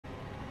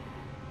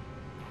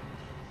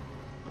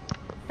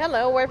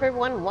Hello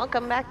everyone,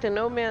 welcome back to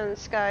No Man's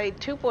Sky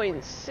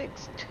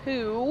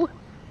 2.62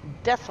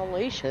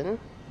 Desolation.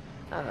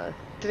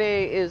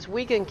 Today is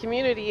Weekend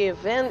Community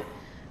Event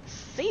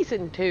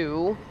Season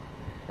 2,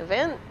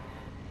 Event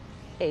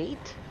 8,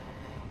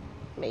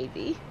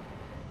 maybe.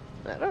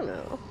 I don't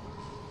know.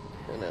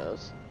 Who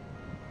knows?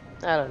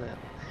 I don't know.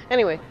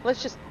 Anyway,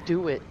 let's just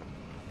do it.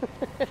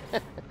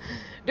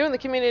 Doing the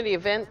community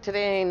event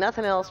today,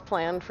 nothing else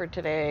planned for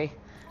today.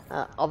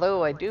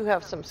 Although I do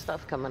have some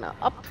stuff coming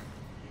up.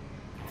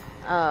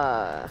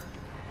 I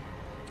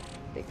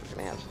think we're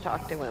gonna have to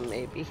talk to him,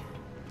 maybe.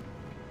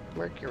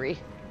 Mercury.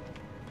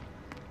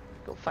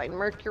 Go find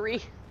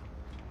Mercury.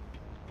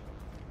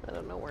 I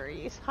don't know where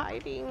he's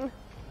hiding.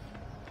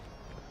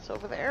 It's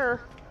over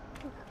there.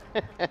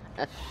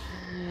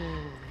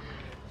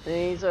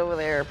 He's over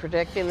there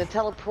protecting the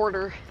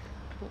teleporter.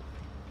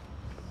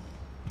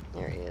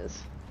 There he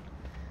is.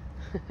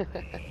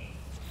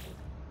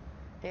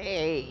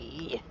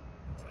 Hey.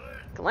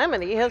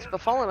 Calamity has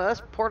befallen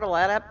us, Portal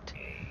Adept.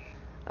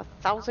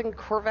 1,000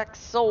 Corvex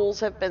souls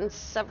have been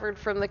severed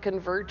from the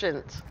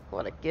Convergence.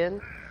 What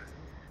again?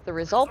 The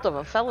result of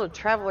a fellow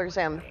traveler's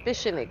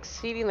ambition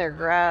exceeding their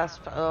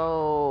grasp.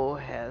 Oh,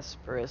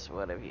 Hesperus,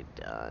 what have you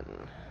done?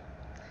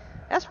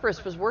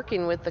 Hesperus was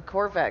working with the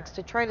Corvex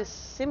to try to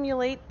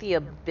simulate the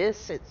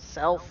abyss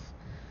itself.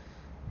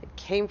 It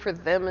came for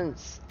them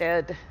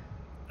instead.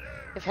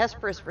 If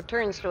Hesperus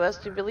returns to us,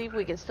 do you believe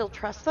we can still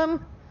trust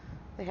them?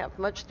 They have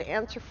much to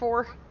answer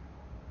for.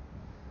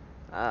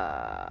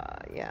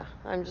 Yeah,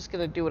 I'm just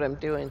gonna do what I'm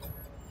doing.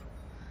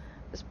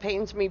 This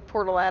pains me,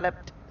 Portal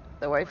Adept,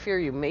 though I fear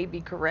you may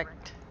be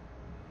correct.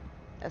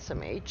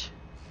 SMH.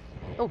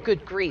 Oh,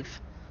 good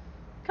grief.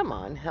 Come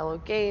on, Hello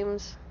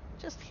Games.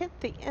 Just hit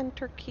the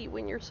enter key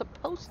when you're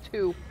supposed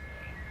to.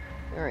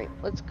 Alright,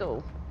 let's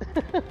go.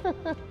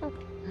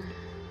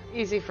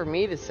 Easy for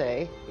me to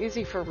say.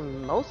 Easy for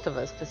most of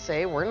us to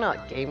say. We're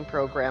not game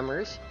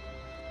programmers.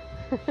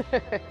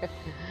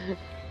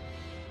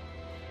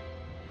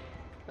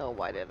 Oh,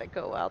 why did I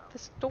go out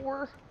this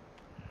door?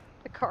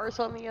 The car's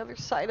on the other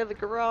side of the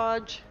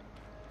garage.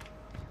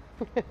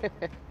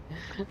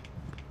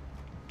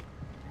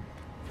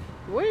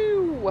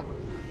 Woo!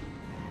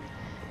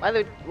 By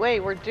the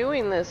way, we're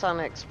doing this on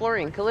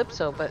Exploring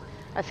Calypso, but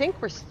I think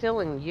we're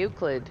still in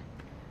Euclid.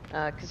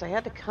 Because I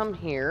had to come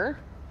here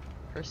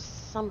for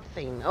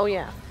something. Oh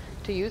yeah,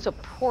 to use a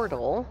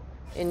portal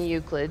in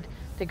Euclid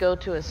to go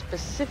to a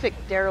specific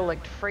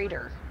derelict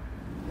freighter.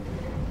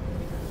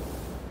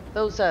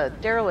 Those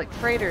derelict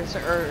freighters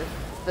are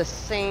the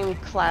same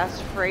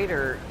class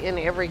freighter in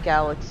every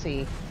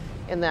galaxy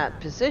in that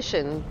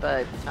position,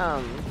 but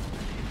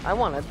I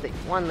wanted the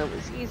one that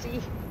was easy,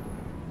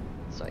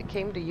 so I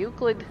came to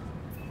Euclid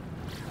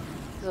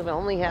because it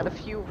only had a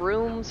few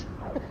rooms.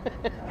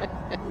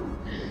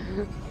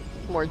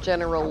 More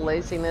general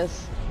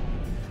laziness.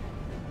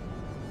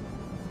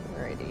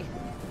 Alrighty,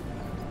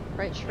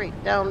 right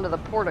straight down to the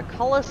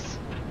portcullis.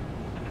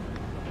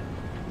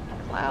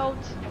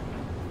 Clouds.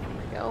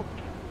 Go.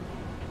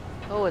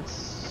 Oh, it's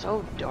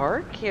so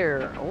dark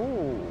here.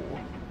 Oh,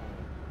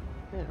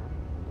 yeah,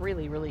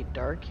 really, really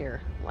dark here.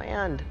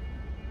 Land,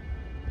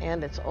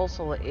 and it's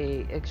also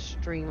a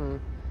extreme.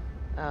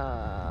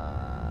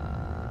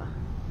 There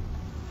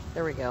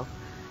we go.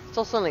 It's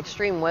also an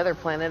extreme weather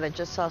planet. I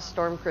just saw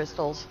storm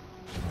crystals.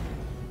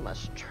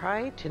 Must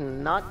try to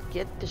not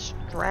get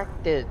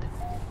distracted.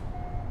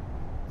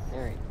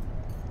 All right,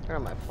 turn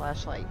on my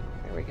flashlight.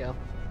 There we go.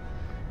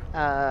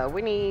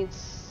 We need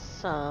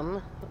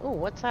some. Oh,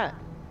 what's that?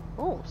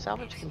 Oh,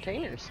 salvage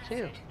containers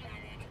too.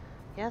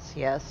 Yes,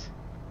 yes.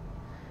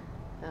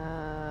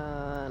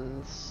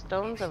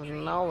 Stones of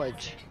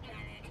knowledge.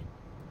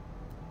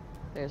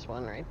 There's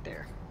one right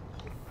there.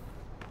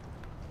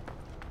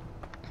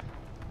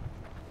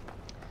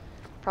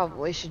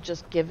 Probably should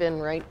just give in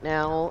right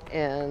now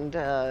and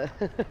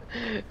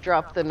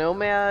drop the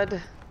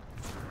Nomad.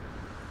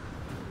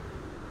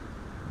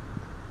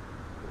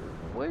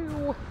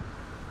 Woo!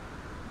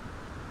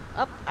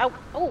 Up, out,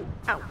 oh,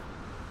 ow.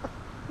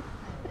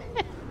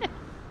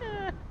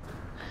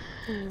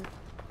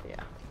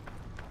 Yeah.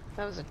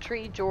 That was a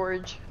tree,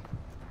 George.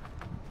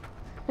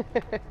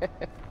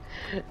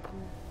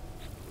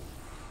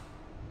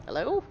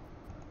 Hello?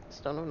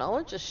 Stone of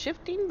Knowledge is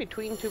shifting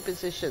between two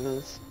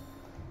positions.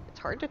 It's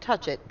hard to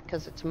touch it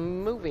because it's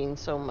moving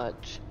so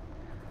much.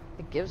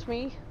 It gives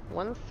me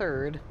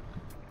 1/3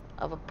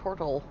 of a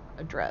portal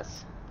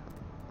address.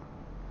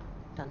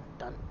 Dun,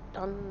 dun,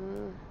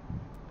 dun.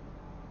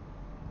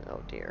 Oh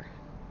dear.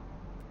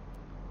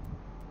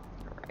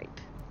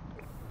 Alright.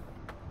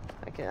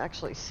 I can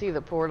actually see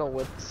the portal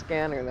with the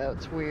scanner.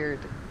 That's weird.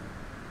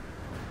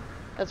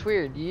 That's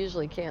weird. You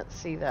usually can't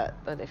see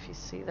that, but if you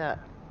see that...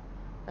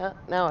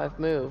 now I've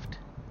moved.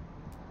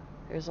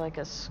 There's like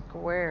a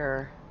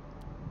square.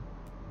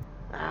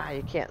 Ah,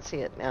 you can't see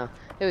it now.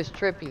 It was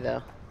trippy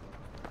though.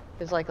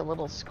 It's like a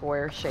little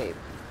square shape.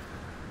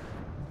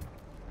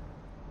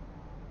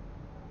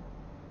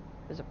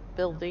 There's a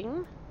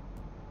building.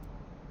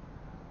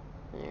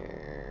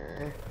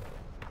 There.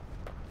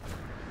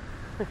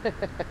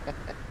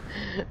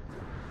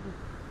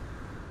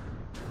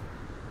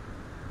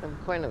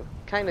 I'm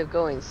kind of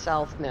going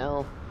south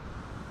now.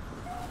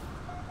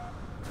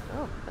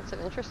 Oh, that's an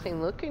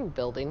interesting looking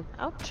building.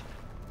 Ouch.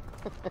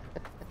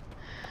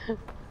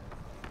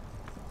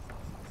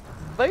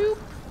 Boop.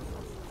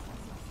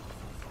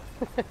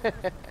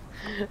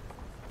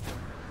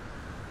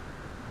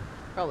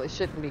 Probably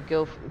shouldn't be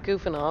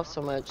goofing off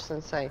so much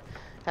since I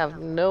have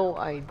no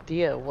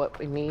idea what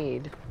we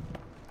need.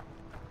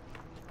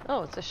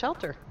 Oh, it's a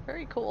shelter.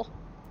 Very cool.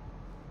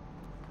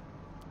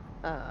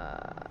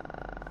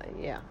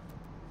 Yeah.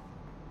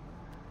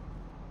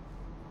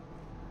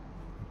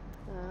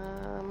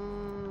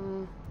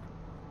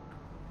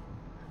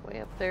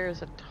 Way up there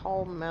is a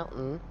tall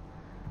mountain.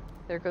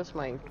 There goes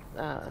my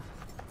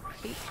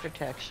heat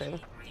protection.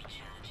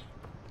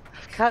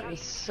 I've gotten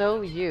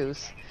so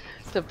used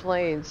to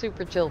playing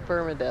Super Chill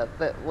Permadeath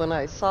that when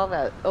I saw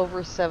that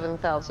over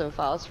 7,000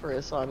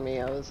 phosphorus on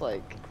me, I was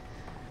like,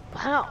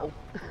 wow.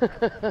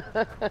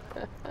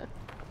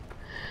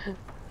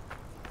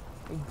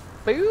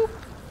 Boop.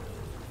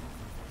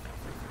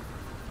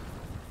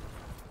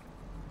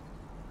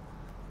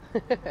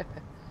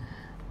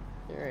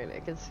 Alright, I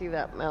can see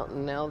that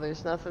mountain now.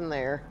 There's nothing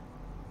there.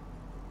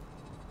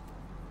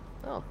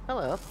 Oh,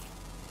 hello.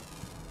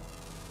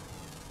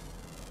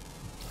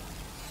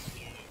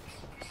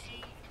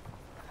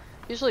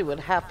 Usually what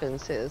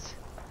happens is,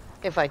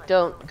 if I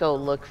don't go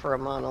look for a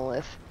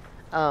monolith,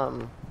 I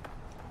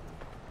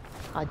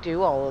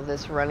do all of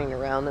this running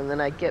around, and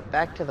then I get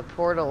back to the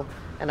portal,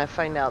 and I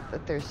find out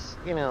that there's,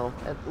 you know,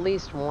 at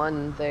least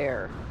one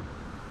there.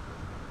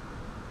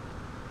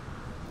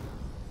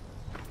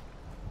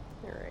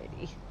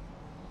 Alrighty.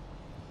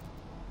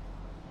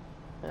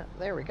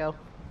 There we go.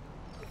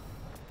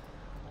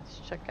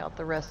 Let's check out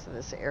the rest of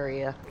this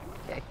area.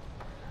 Okay.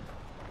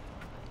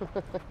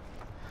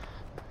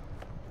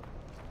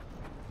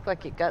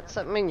 Like you got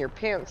something in your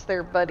pants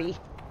there, buddy.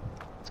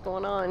 What's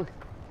going on?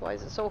 Why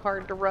is it so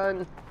hard to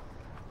run?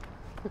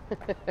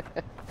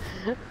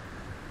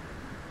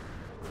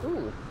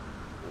 Ooh,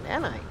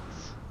 nanites.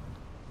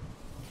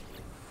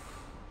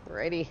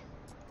 Alrighty.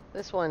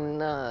 This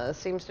one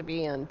seems to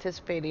be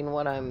anticipating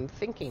what I'm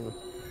thinking.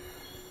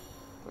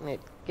 And it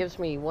gives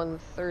me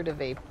 1/3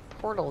 of a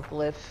portal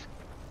glyph.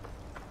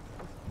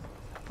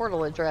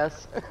 Portal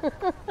address.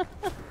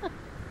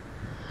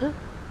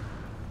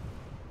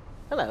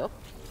 Hello.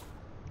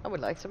 I would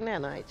like some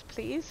nanites,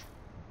 please.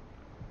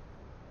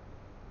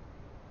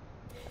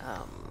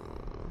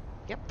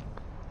 Yep.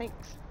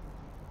 Thanks.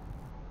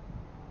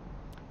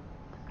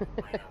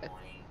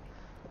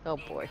 Oh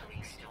boy.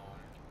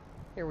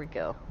 Here we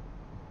go.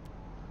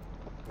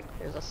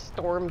 There's a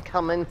storm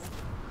coming.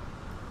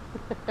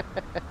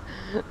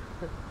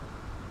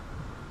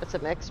 That's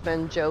an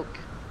X-Men joke.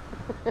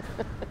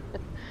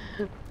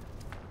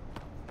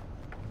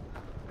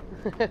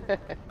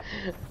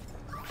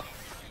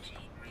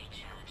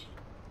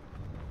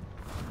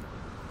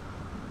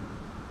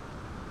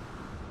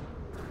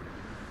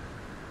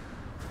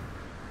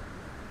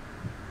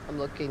 I'm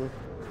looking.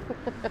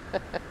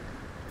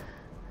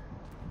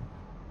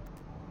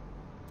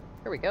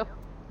 Here we go.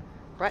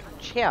 Right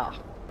here.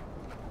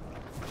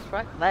 It's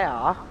right there.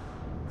 I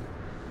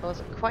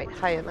wasn't quite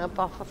high enough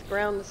off of the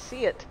ground to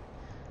see it.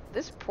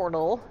 This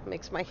portal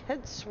makes my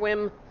head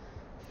swim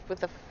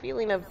with a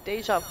feeling of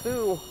deja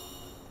vu.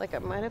 Like I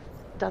might have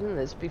done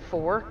this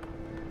before.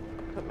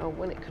 Don't know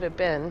when it could have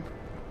been.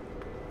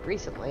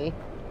 Recently.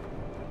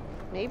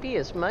 Maybe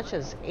as much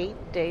as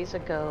 8 days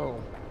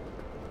ago.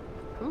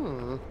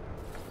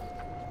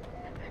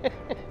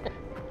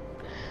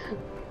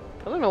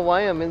 I don't know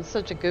why I'm in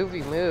such a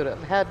goofy mood.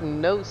 I've had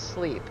no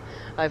sleep.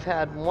 I've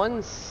had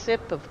 1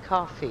 sip of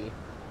coffee.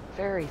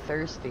 Very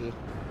thirsty. Am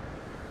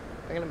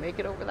I gonna make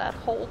it over that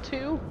hole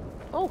too?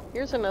 Oh,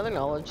 here's another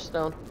knowledge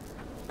stone.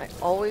 I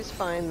always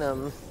find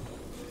them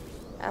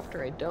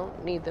after I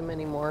don't need them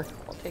anymore.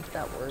 I'll take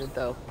that word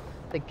though.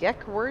 The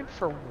Gek word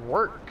for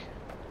work.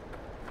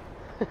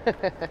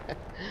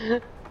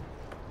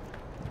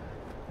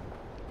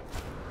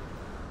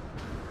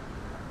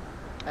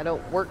 I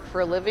don't work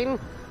for a living.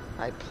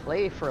 I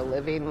play for a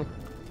living.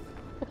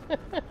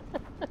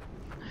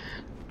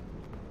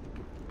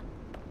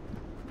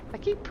 I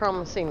keep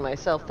promising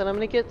myself that I'm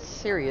going to get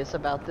serious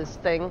about this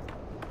thing.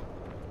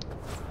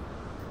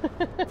 I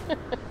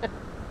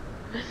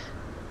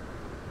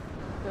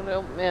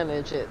don't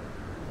manage it.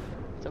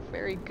 It's a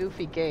very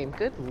goofy game.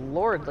 Good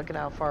lord, look at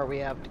how far we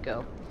have to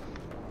go.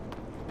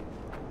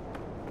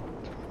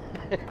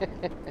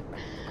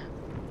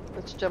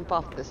 Let's jump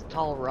off this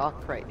tall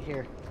rock right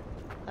here.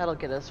 That'll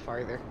get us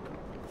farther.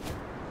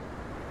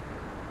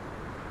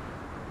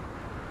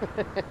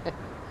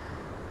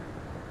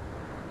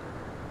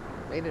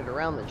 Made it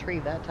around the tree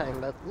that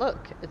time, but look,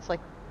 it's like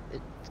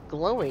it's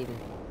glowing.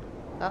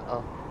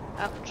 Uh-oh.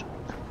 Ouch.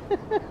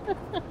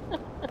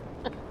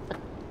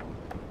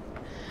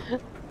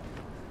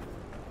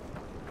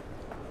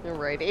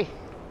 Alrighty.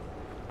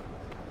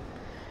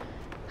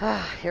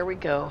 Here we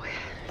go.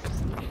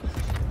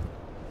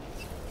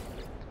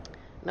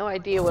 No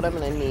idea what I'm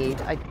gonna need.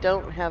 I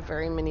don't have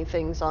very many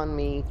things on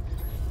me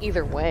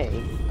either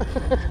way.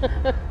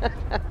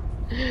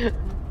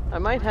 I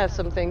might have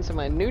some things in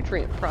my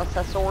nutrient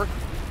processor.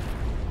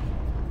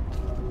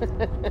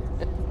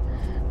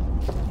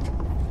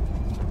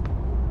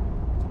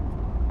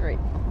 Right.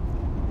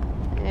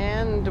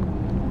 And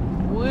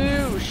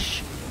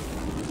whoosh.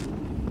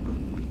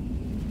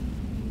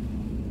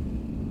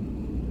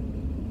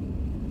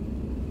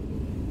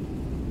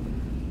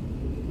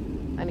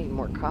 I need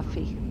more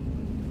coffee.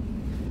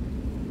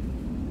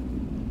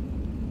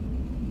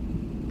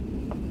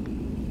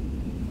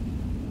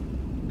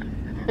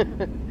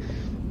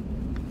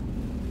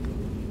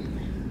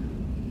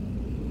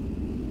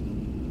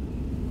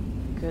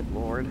 Good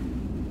Lord.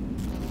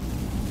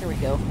 Here we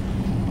go.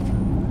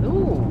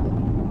 Ooh.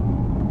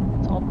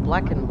 It's all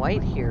black and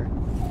white here.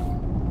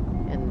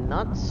 And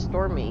not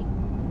stormy.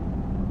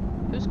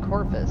 Who's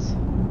Corvus?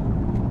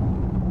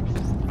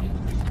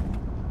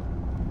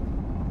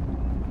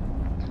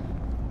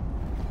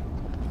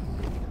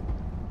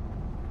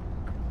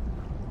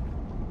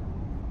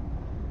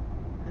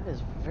 That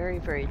is very,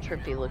 very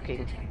trippy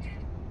looking.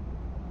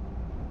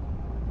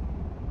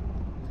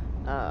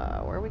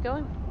 Where are we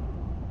going?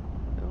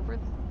 Over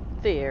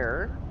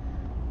there.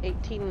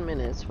 18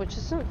 minutes, which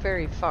isn't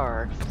very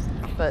far,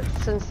 but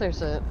since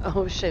there's an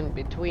ocean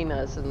between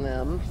us and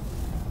them,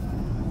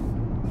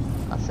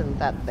 us and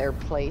that their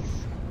place.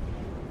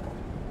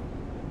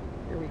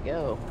 Here we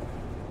go.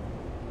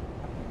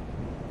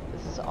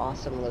 This is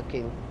awesome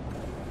looking.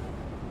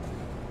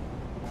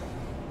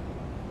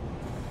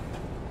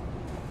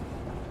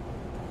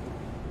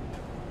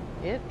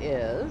 It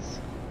is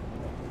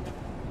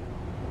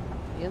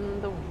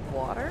in the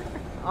water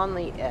on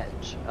the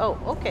edge. Oh,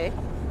 okay.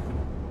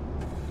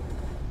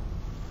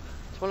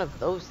 It's one of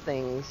those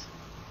things.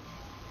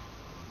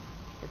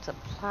 It's a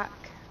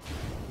plaque.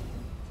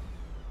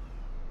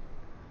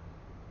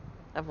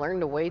 I've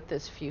learned to wait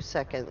this few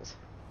seconds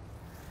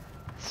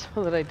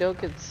so that I don't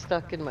get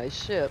stuck in my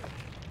ship.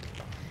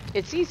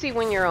 It's easy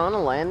when you're on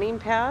a landing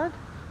pad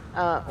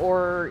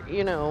or,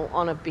 you know,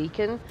 on a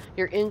beacon.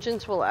 Your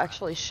engines will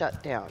actually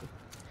shut down.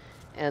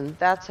 And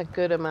that's a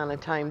good amount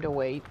of time to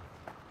wait,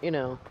 you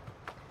know.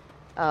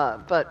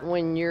 But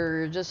when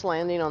you're just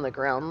landing on the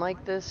ground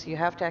like this, you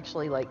have to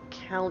actually, like,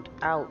 count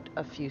out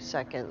a few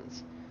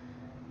seconds.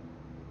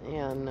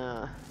 And,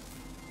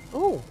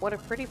 ooh, what a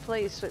pretty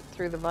place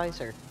through the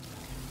visor.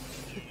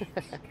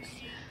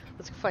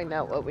 Let's find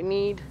out what we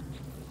need.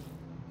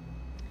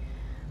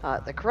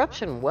 The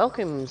corruption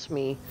welcomes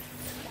me,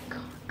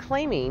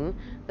 claiming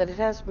that it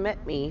has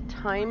met me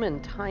time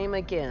and time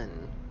again.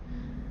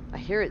 I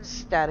hear its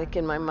static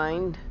in my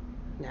mind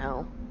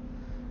now.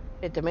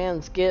 It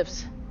demands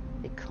gifts.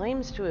 It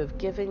claims to have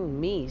given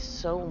me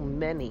so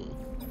many.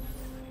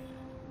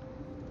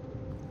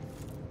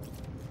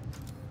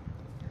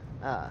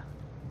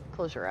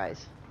 Close your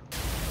eyes.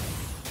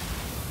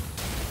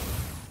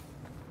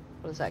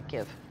 What does that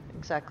give?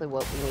 Exactly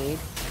what we need.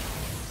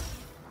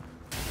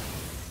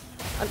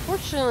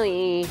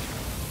 Unfortunately,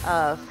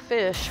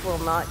 fish will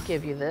not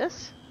give you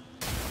this.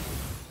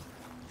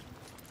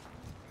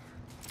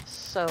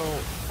 So,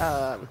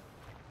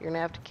 you're gonna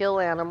have to kill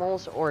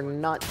animals or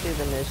not do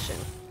the mission.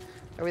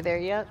 Are we there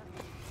yet?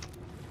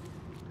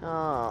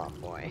 Oh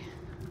boy.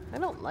 I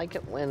don't like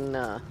it when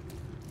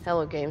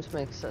Hello Games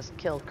makes us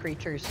kill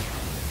creatures.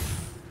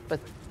 But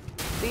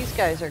these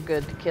guys are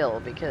good to kill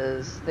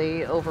because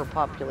they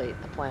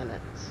overpopulate the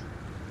planets.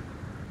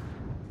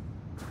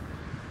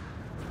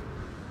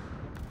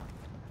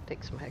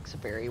 Take some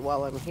hexaberry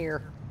while I'm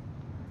here.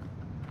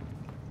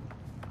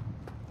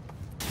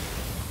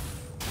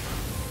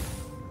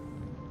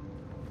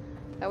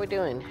 How we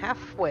doing?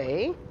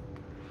 Halfway,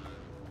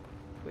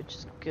 which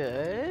is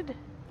good.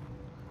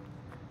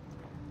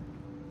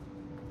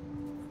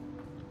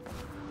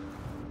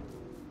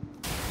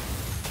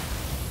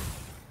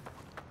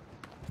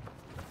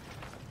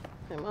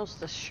 I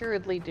most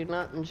assuredly do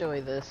not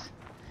enjoy this.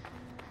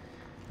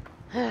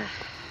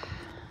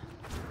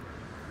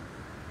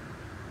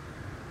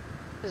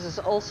 This is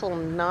also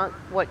not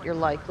what you're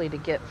likely to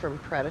get from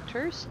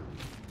predators.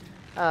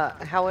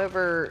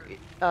 However,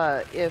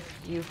 if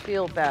you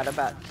feel bad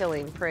about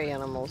killing prey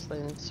animals,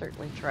 then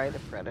certainly try the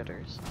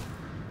predators.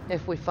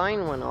 If we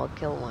find one, I'll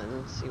kill one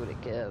and see what it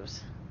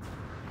gives.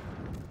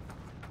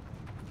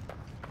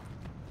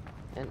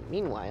 And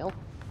meanwhile,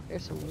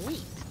 there's some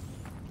wheat.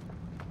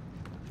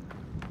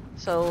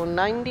 So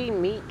 90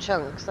 meat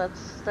chunks,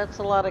 that's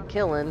a lot of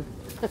killing.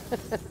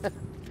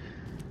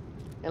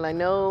 And I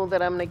know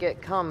that I'm gonna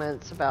get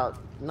comments about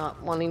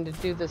not wanting to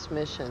do this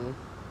mission.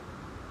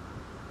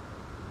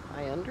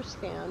 I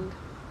understand.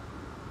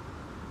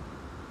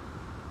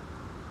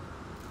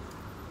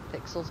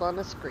 Pixels on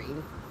the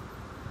screen.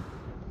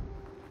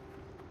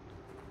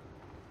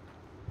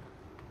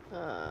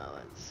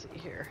 Let's see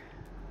here.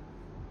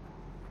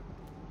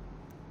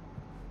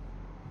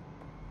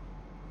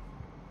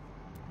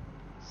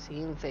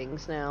 Seeing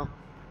things now.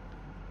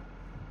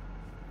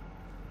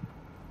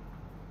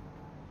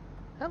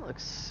 That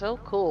looks so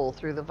cool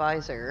through the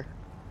visor.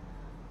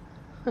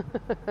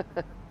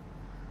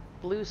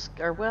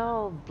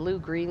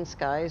 blue-green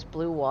skies,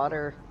 blue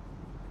water,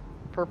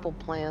 purple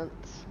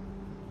plants.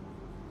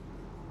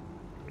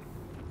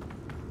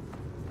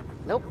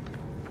 Nope.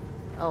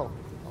 Oh,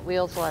 we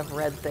also have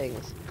red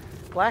things.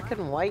 Black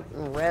and white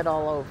and red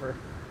all over.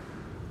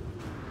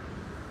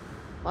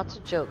 Lots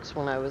of jokes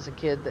when I was a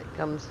kid that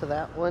comes to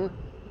that one.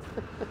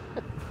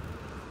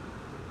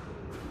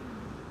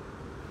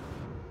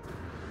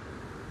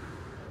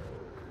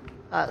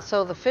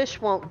 So the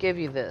fish won't give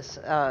you this.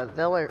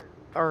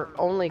 Are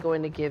only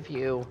going to give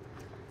you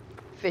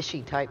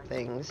fishy type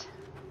things.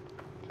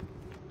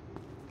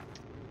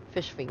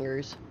 Fish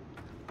fingers.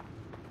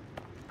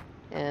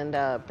 And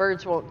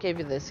birds won't give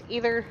you this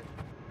either.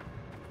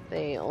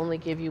 They only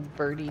give you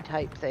birdie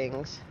type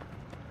things.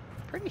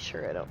 Pretty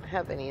sure I don't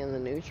have any in the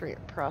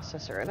nutrient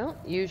processor. I don't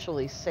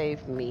usually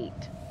save meat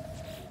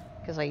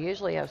because I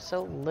usually have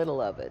so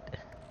little of it.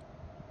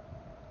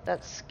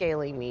 That's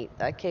scaly meat.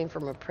 That came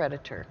from a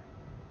predator.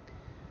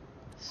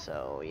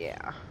 So,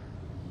 yeah.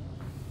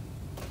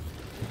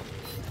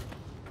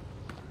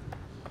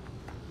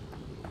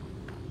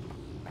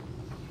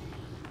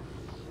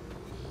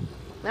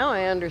 Now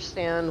I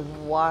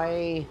understand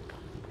why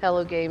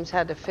Hello Games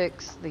had to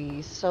fix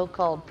the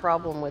so-called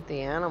problem with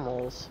the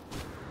animals.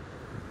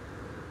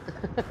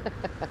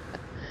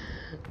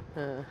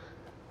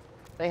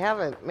 They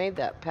haven't made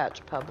that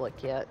patch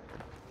public yet.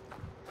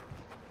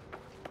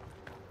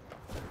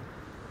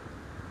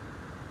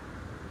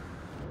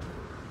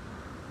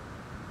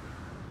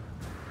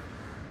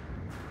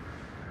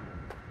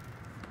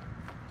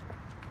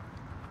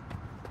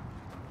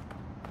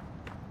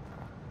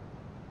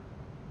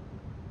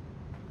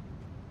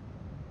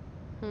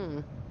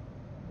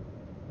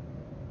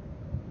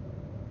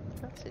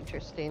 That's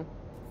interesting.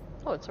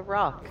 Oh, it's a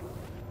rock.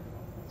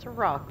 It's a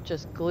rock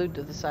just glued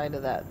to the side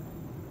of that.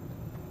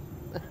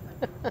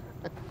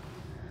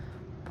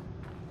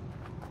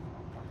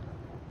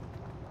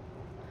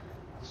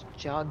 Let's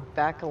jog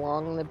back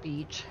along the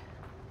beach.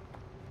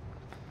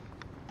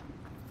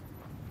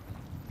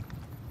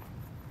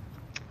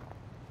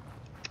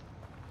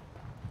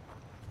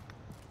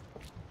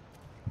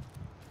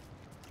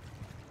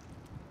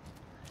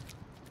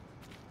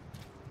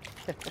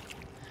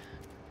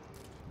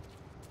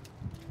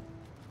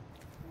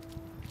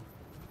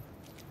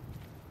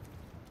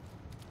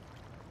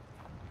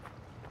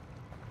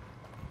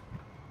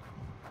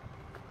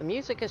 The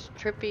music is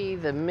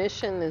trippy. The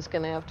mission is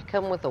going to have to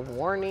come with a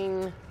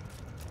warning.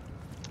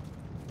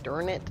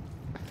 Darn it.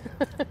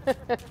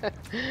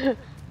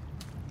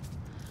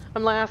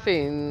 I'm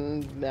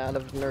laughing out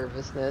of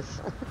nervousness.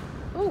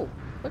 Oh,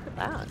 look at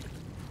that.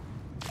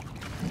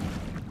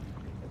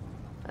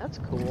 That's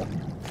cool.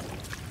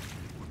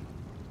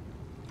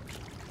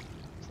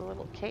 It's a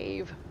little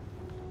cave.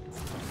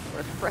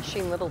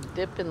 Refreshing little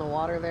dip in the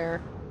water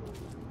there.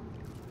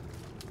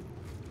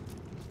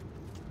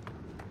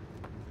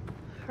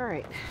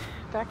 Alright,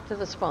 back to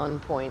the spawn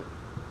point.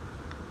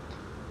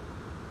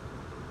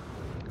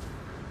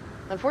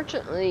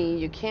 Unfortunately,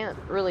 you can't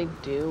really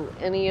do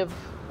any of,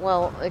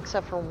 well,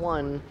 except for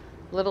one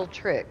little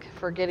trick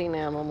for getting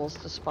animals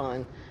to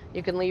spawn.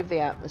 You can leave the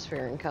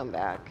atmosphere and come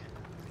back.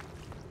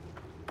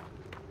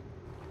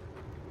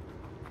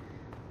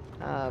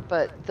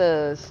 But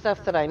the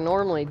stuff that I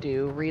normally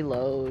do,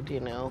 reload, you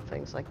know,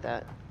 things like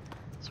that,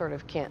 sort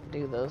of can't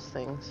do those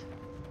things.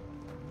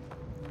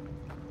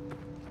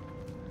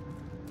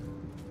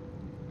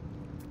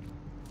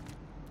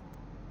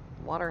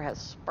 Water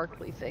has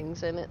sparkly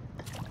things in it.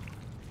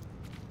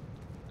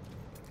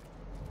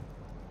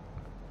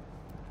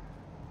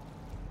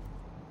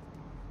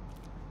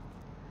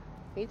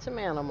 Need some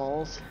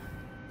animals.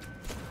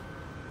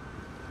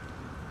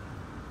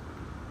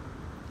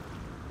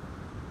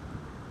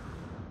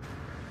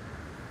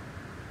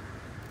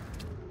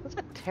 That's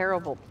a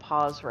terrible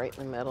pause right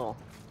in the middle.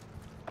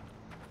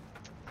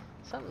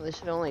 Something that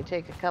should only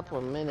take a couple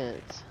of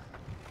minutes.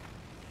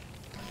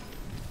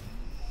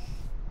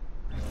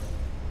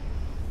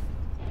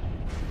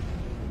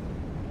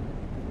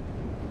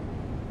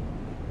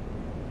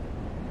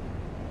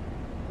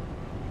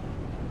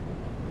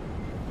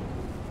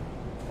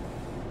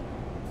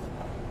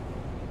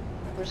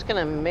 We're just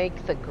gonna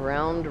make the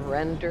ground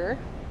render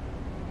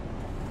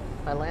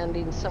by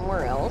landing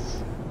somewhere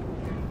else.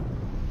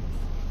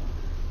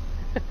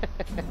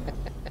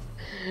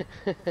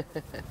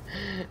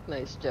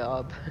 Nice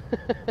job.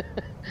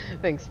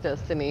 Thanks,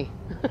 Destiny.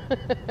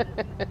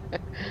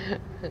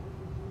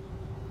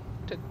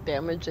 Took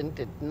damage and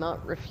did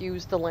not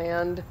refuse to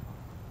land.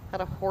 Had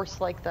a horse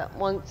like that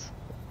once.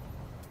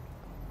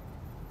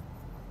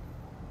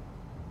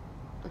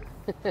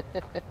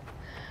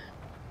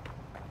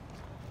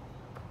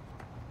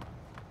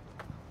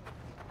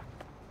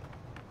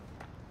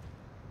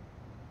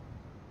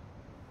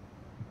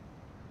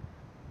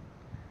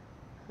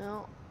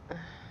 Well,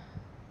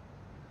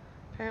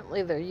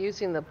 apparently they're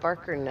using the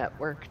Barker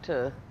network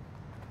to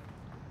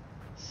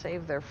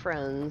save their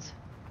friends.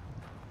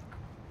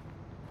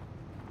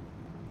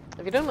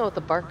 If you don't know what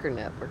the Barker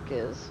network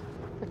is,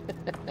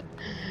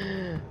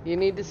 You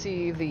need to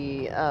see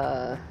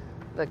the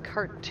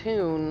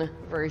cartoon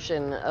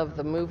version of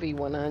the movie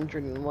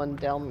 101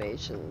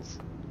 Dalmatians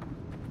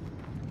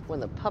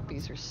when the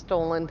puppies are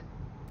stolen.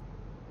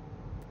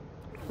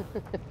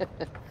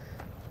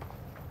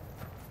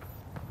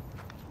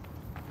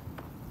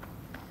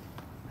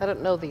 I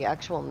don't know the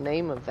actual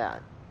name of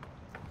that.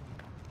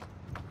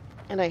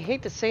 And I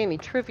hate to say any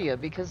trivia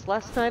because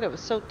last night I was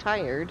so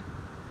tired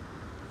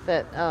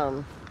that,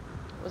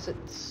 was it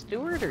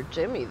Stuart or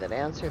Jimmy that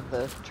answered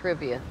the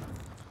trivia?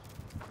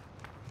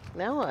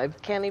 Now I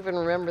can't even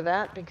remember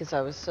that because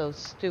I was so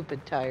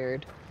stupid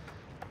tired.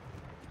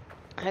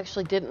 I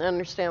actually didn't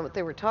understand what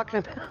they were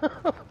talking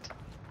about.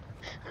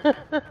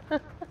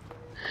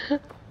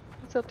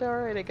 That's how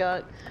tired I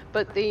got.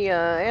 But the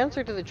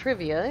answer to the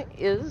trivia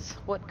is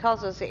what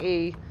causes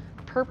a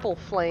purple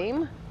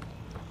flame.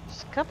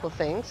 Just a couple of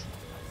things.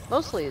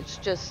 Mostly it's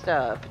just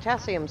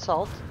potassium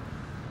salt,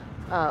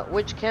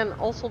 which can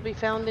also be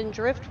found in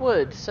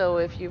driftwood. So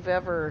if you've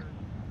ever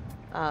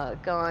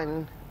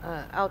gone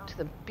out to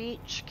the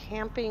beach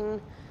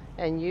camping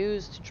and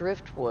used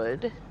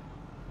driftwood,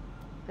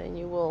 then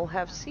you will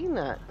have seen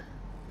that.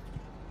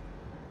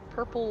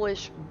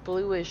 Purplish,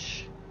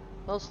 bluish,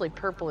 mostly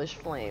purplish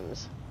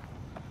flames.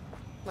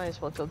 Might as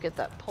well go get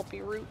that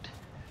pulpy root,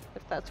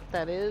 if that's what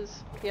that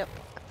is. Yep.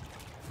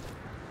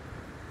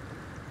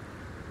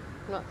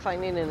 I'm not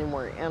finding any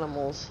more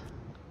animals.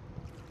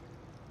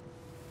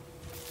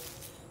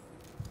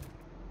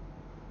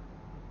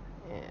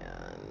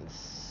 And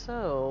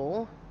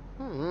so,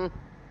 oh,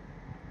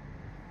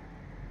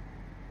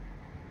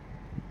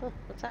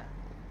 what's that?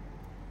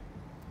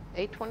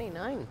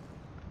 829.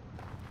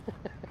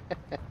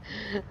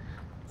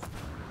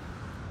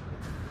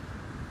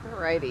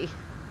 Alrighty.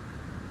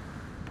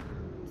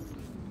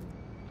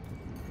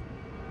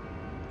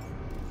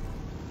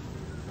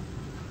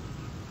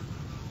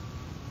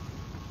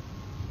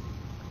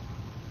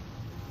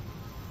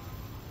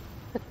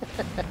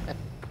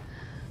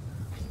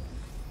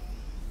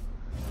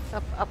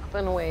 Up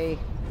and away.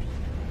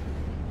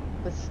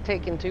 This is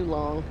taking too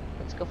long.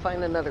 Let's go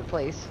find another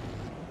place.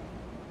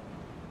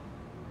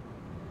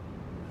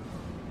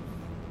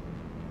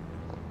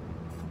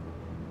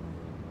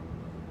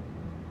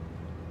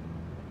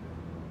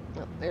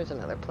 Oh, there's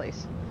another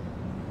place.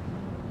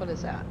 What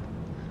is that?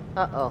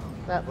 Uh-oh,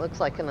 that looks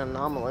like an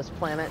anomalous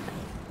planet.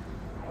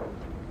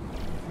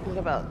 What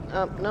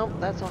about, nope,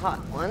 that's a hot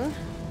one.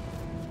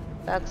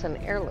 That's an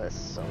airless,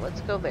 so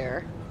let's go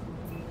there.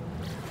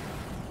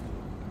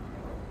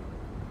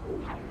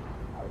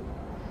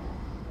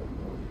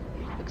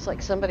 Looks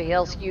like somebody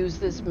else used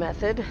this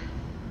method.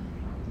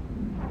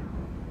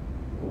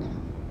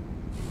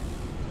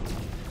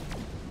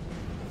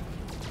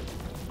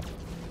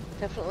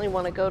 Definitely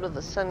want to go to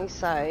the sunny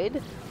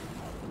side.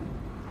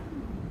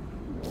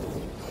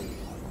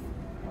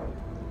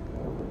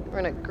 We're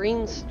in a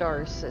green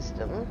star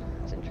system.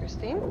 It's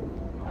interesting.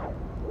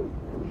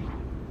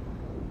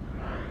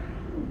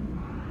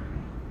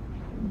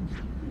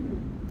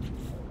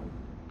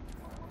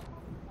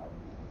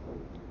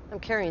 I'm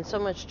carrying so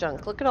much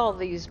junk. Look at all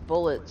these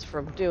bullets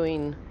from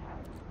doing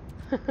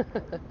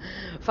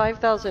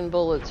 5,000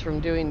 bullets from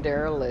doing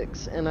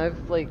derelicts, and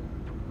I've like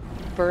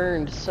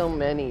burned so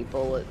many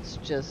bullets,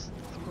 just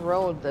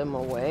threw them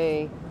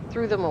away.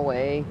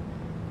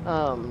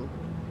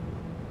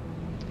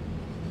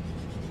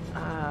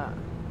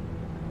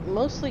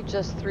 Mostly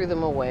just threw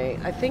them away.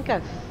 I think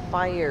I've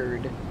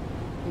fired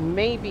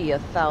maybe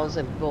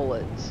 1,000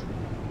 bullets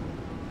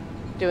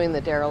doing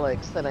the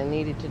derelicts that I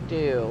needed to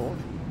do.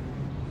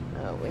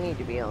 We need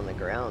to be on the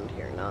ground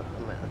here, not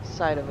on the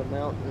side of a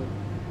mountain.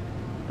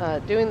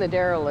 Doing the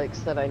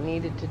derelicts that I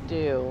needed to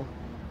do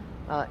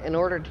in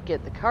order to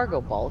get the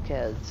cargo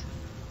bulkheads.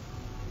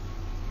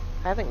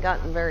 I haven't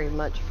gotten very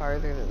much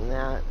farther than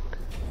that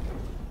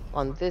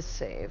on this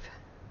save.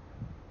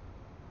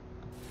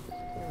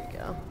 Here we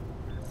go.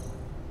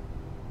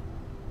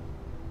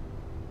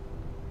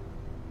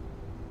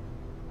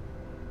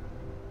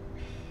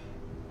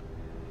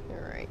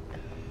 Alright.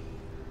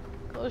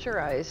 Close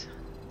your eyes.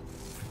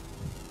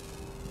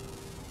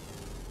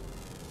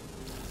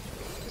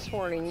 Just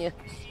warning you.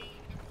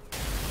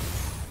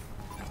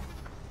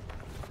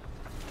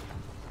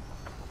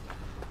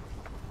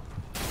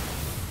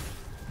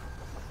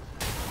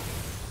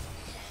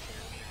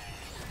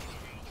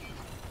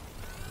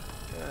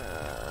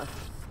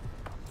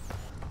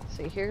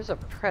 See, here's a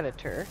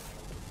predator.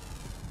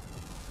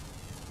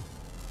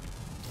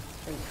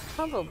 And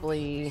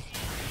probably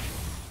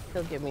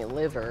he'll give me a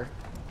liver.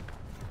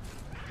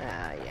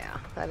 Yeah,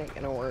 that ain't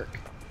gonna work.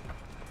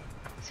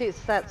 See,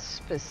 it's that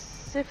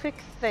specific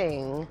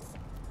thing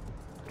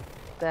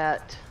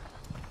that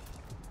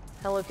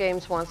Hello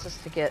Games wants us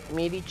to get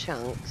meaty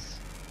chunks.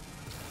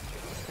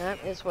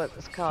 That is what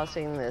is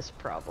causing this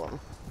problem.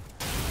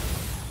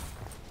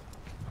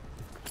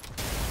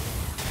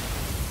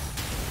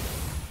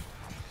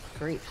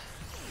 Grief.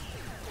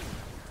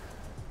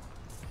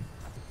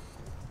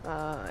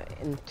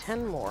 And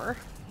 10 more.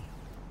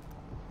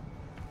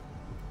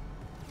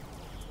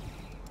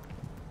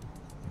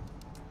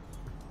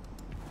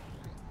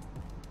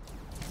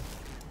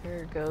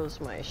 Here goes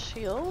my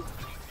shield.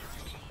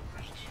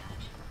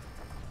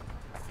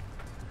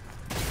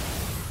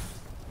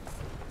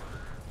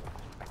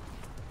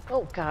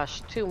 Oh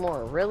gosh, 2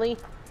 more, really?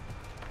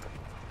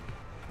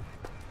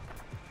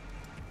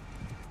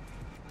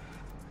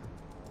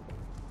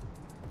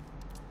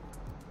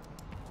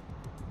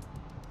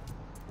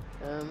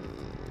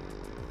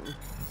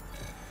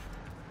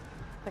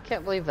 I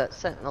can't believe that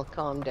sentinel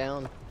calmed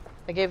down.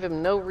 I gave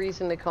him no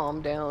reason to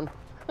calm down.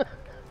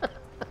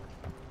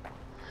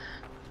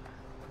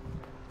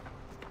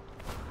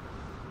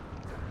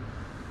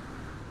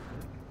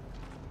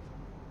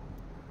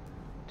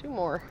 2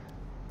 more.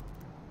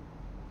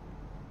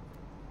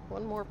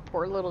 1 more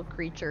poor little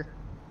creature.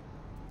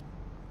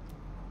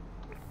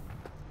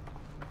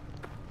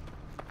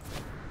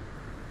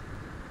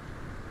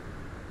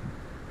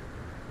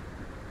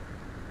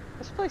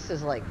 This place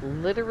is like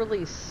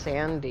literally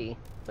sandy.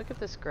 Look at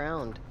this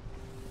ground.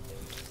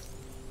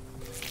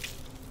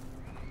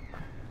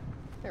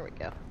 There we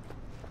go.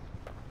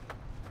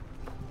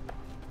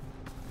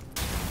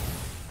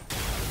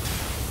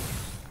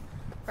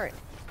 Alright.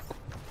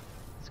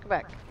 Let's go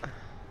back.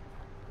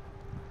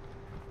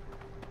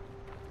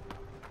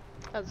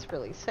 That's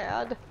really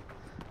sad.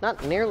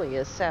 Not nearly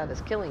as sad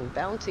as killing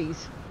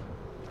bounties.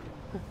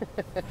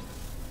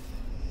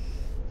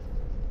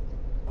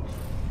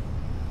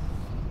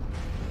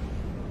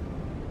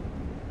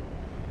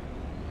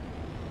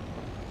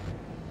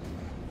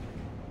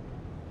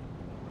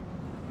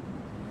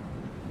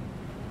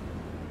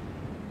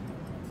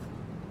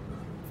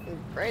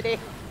 Righty.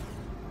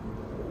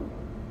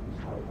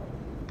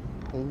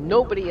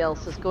 Nobody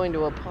else is going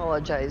to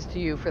apologize to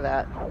you for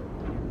that.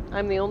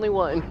 I'm the only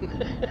one.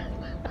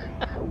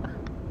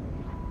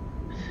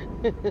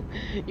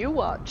 You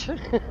watch.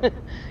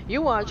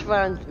 You watch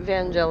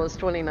Vangelis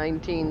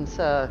 2019's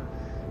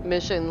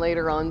mission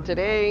later on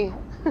today.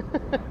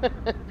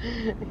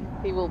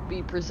 He will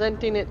be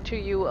presenting it to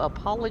you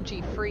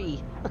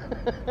apology-free.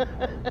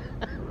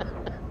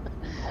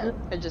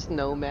 I just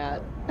know,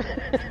 Matt.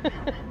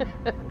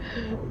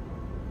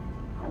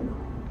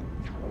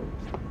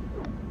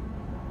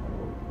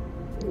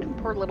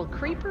 Poor little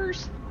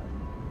creepers.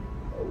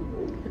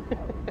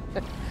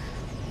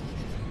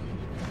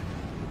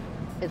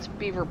 It's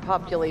beaver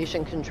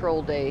population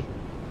control day.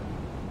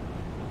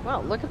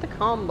 Wow, look at the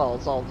comm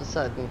balls all of a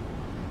sudden.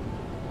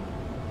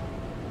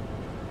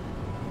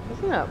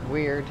 Isn't that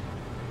weird?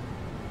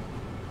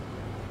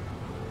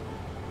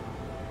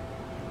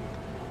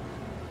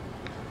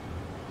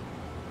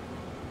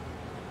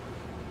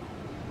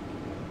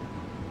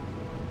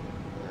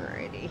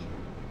 Alrighty.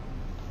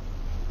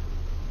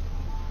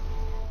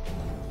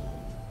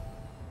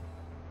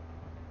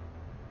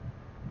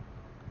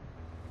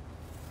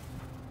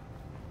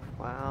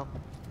 Wow.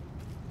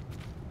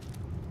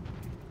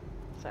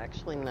 It's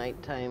actually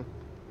nighttime.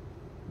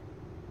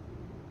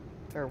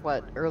 Or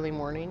what, early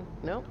morning?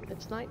 Nope,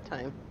 it's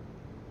nighttime.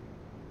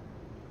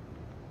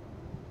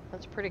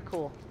 That's pretty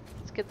cool.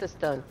 Let's get this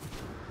done.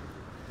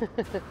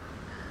 It's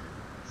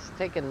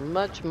taken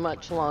much,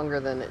 much longer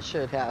than it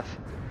should have.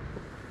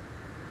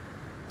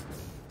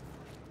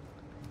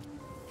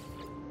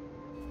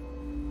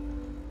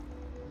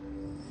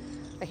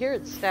 I hear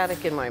it's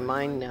static in my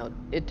mind now.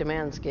 It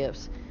demands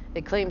gifts.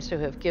 It claims to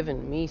have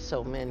given me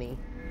so many.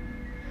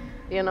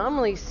 The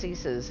anomaly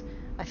ceases.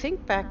 I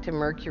think back to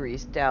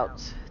Mercury's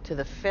doubts, to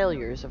the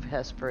failures of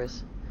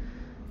Hesperus.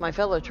 My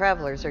fellow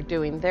travelers are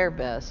doing their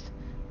best.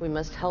 We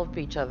must help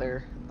each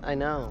other, I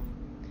know.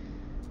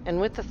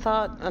 And with the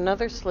thought,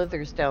 another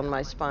slithers down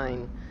my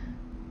spine.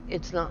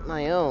 It's not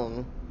my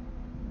own.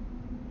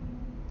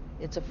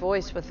 It's a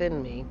voice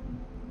within me.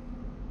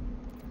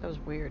 That was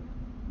weird.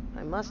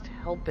 I must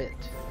help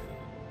it.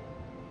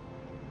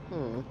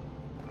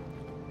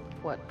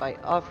 What, by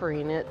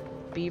offering it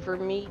beaver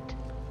meat?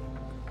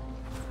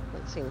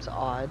 That seems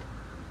odd.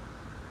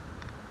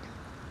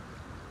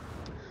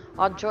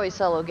 Odd choice,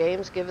 Hello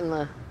Games, given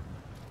the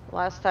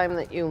last time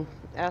that you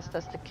asked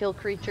us to kill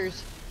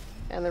creatures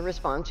and the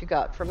response you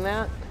got from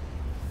that.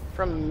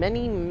 From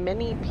many,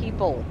 many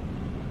people.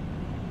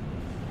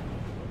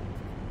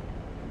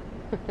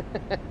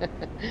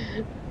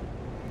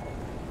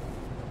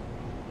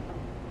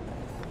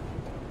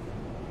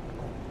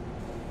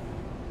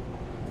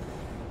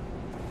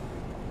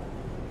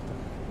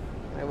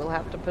 I will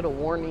have to put a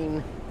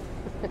warning.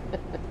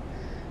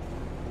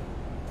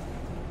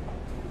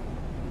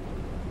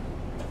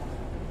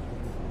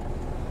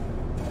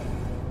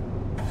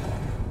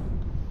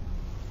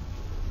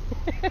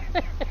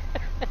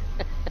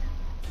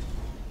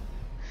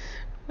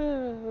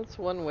 That's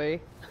one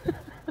way.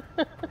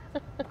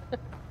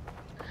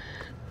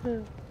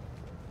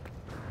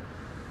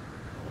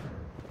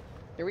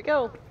 Here we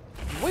go.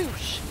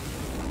 Whoosh!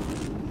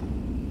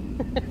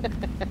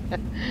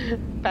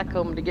 Back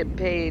home to get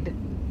paid.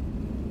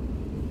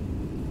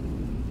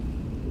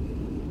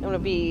 I'm going to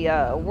be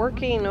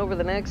working over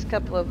the next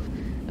couple of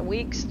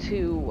weeks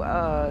to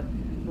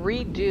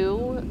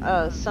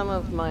redo some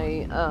of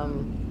my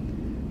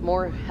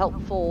more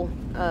helpful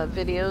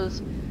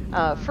videos.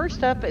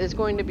 First up is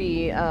going to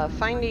be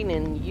finding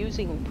and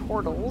using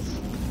portals.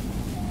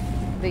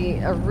 The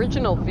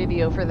original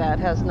video for that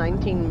has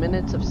 19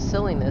 minutes of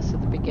silliness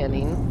at the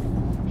beginning.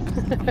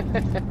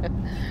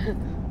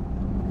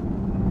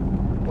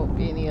 Won't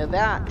be any of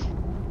that.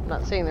 I'm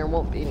not saying there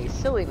won't be any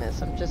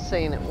silliness, I'm just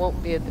saying it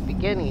won't be at the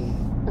beginning.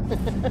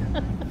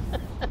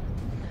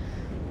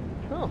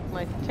 Oh,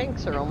 my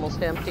tanks are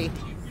almost empty.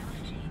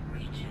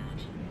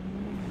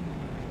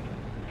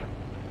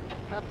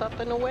 Up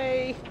and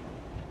away.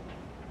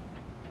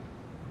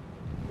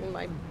 In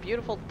my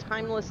beautiful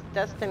timeless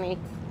destiny.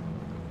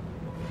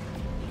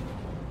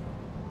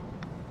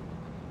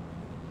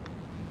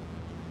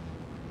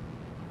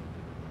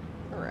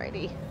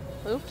 Alrighty.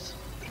 Oops.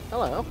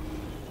 Hello.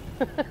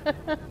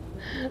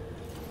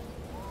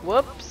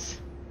 Whoops.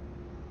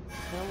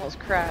 I almost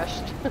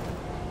crashed.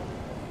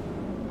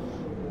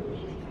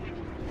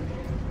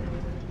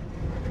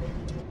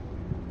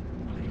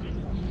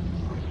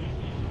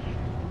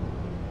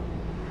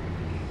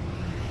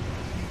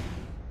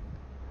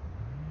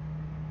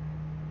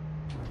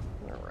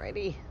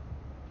 Alrighty.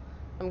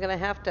 I'm gonna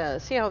have to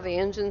see how the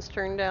engines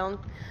turn down.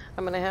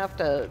 I'm gonna have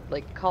to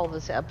like call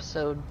this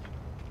episode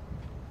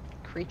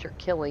creature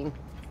killing.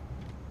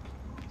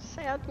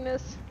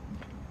 Sadness.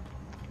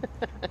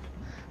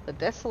 The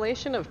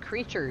desolation of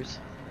creatures.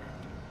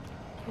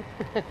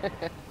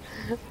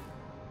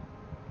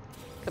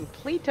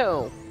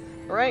 Completo.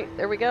 Alright,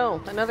 there we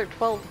go. Another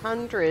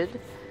 1,200.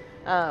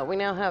 We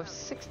now have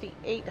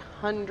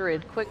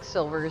 6,800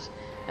 Quicksilvers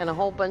and a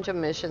whole bunch of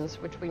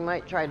missions, which we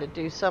might try to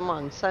do some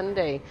on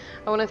Sunday.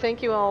 I want to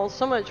thank you all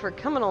so much for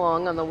coming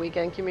along on the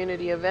weekend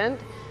community event.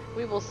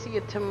 We will see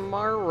you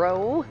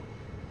tomorrow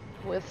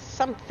with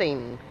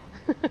something.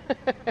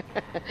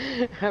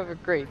 Have a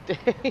great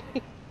day.